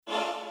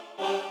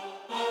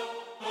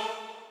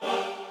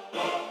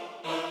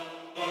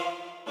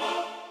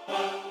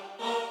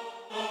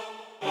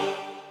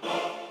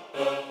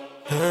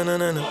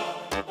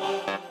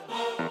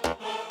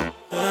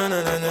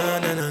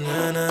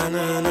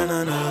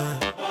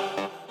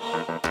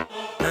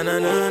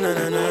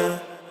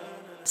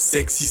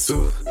Sexy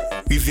so,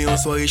 rivé en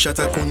soirée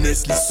chata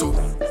connaisse l'isso.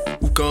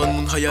 Ou quand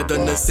moun haya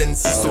donne un sen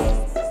si so.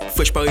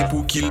 Fresh pare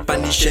pour qu'il pas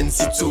ni chaîne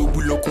si to.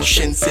 Boulot qu'on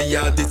chaîne c'est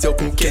y'a des terres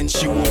qu'on ken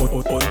chiro.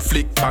 On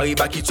flic pare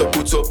ba qui top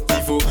au top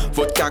niveau.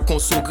 Votre cas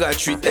conso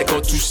gratuit et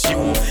quand touche si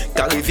haut.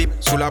 Carré VIP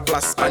sur la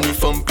place, pas ni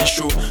femme plus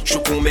chaud.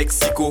 Chaud qu'on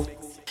Mexico.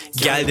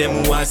 Gal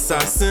dem ou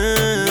assassin,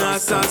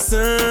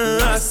 assassin,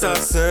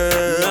 assassin,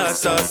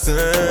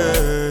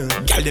 assassin.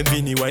 Gal dem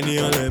vini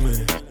wine en les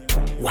mains.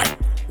 Wine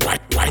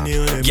en les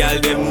mains. Gal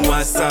dem ou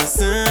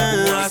assassin,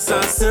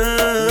 assassin,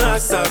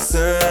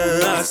 assassin,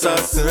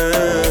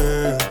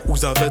 assassin. Où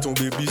avez ton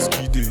bébé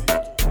skidé?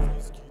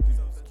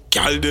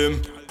 Gal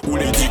dem. Ou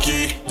les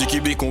diki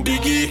bécon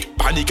bégé.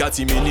 Panique à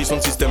timini,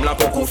 son système là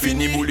pour qu'on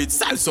finit. Moulet de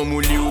sale, son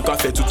mouli ou qu'a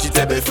fait tout petit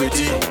ébé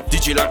freddy.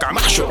 DJ la ka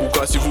marche ou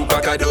qu'a si vous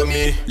pas qu'à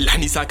dormir.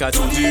 L'ani sa ka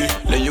tout dit,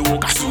 les yo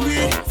ka souri.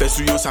 Fait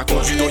sous yo sa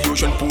conduit, dans yo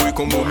jeune pourri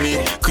comme mommy.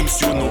 Crime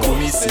sur nos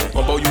commissaires,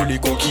 en bas yo les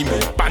conquis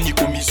mais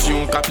panique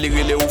commission, cap les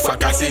relais ou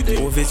fracassé.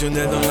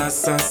 Professionnel dans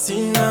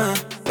l'assassinat.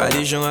 Pas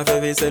les gens à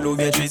faire vaisselle ou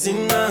bien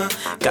cuisine.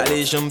 Car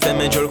les gens fait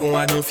mes jol qu'on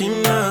a dans film.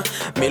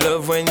 Mais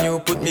love when you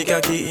put me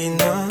kaki in.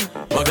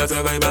 Manque à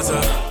travail pas ça.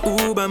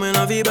 Ou bah men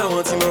envie bah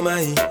on ti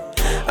mamaï.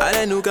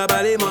 Allez nous ka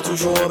parler moi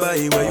toujours en bas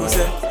where you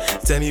say.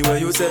 Tell me where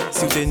you say.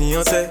 Si t'es ni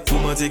en say. Pour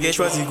mentir que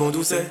choisi qu'on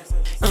douce.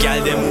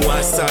 Gal dem ou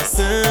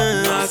assassin,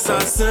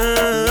 assassin,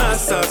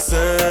 assassin,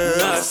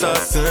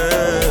 assassin.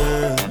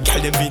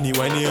 Gal dem vini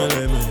wine en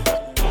les mains.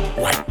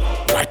 Wine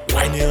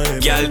en les mains.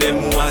 Gal dem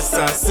ou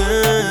assassin,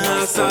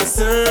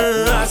 assassin,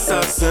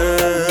 assassin,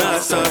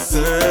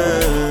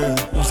 assassin.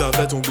 Où ça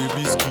fait ton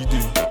bébé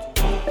skidé?